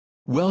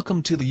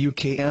Welcome to the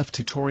UKF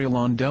tutorial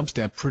on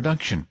dubstep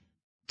production.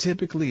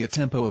 Typically a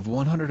tempo of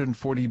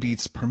 140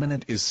 beats per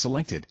minute is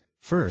selected.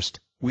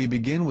 First, we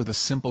begin with a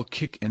simple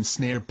kick and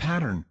snare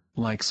pattern,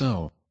 like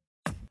so.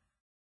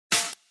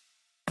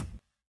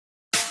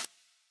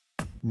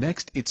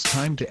 Next it's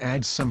time to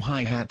add some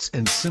hi-hats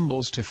and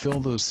cymbals to fill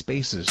those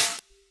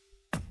spaces.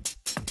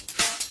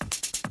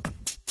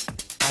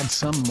 Add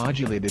some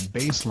modulated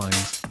bass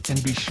lines,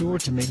 and be sure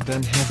to make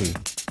them heavy.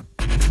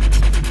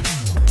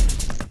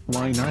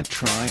 Why not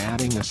try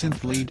adding a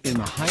synth lead in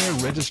a higher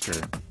register?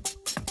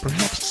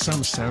 Perhaps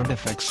some sound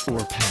effects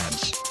or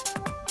pads.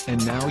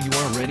 And now you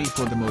are ready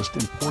for the most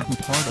important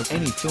part of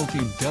any filthy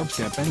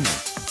dubstep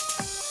anywhere.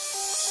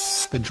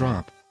 The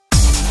drop.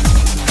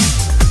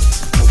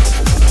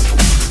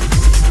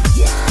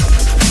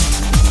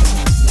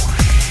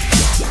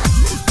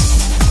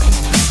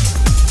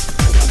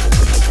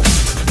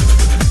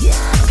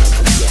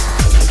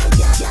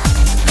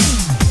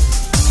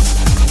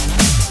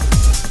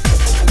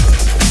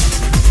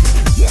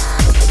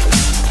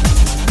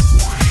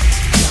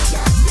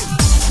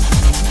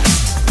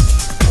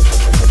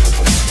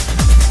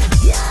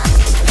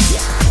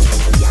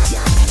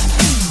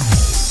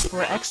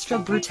 For extra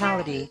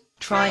brutality,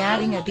 try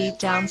adding a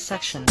beatdown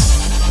section.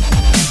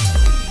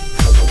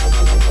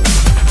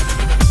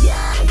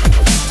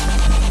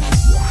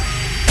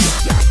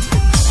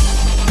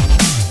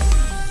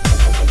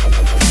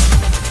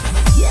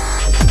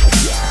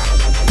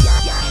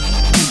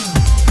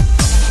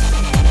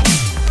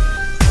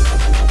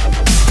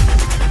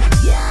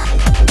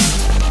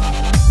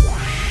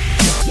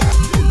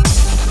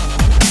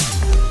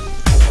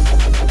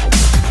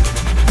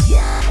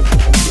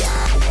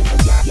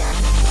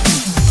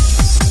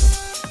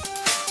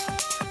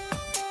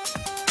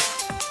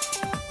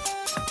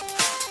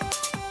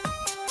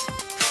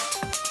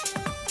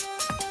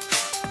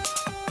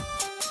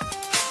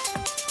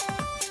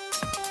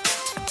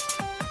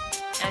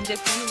 And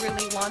if you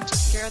really want to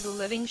scare the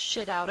living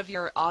shit out of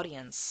your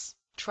audience,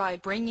 try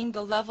bringing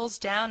the levels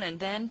down and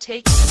then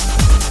taking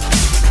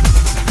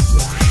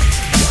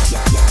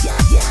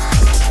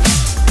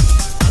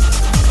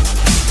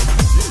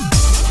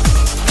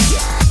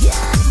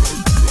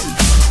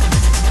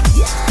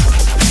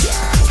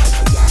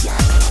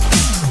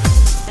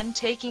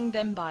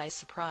them by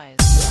surprise.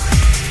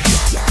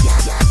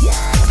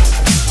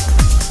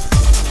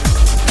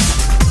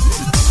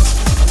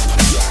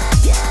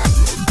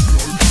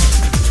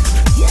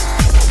 Yeah.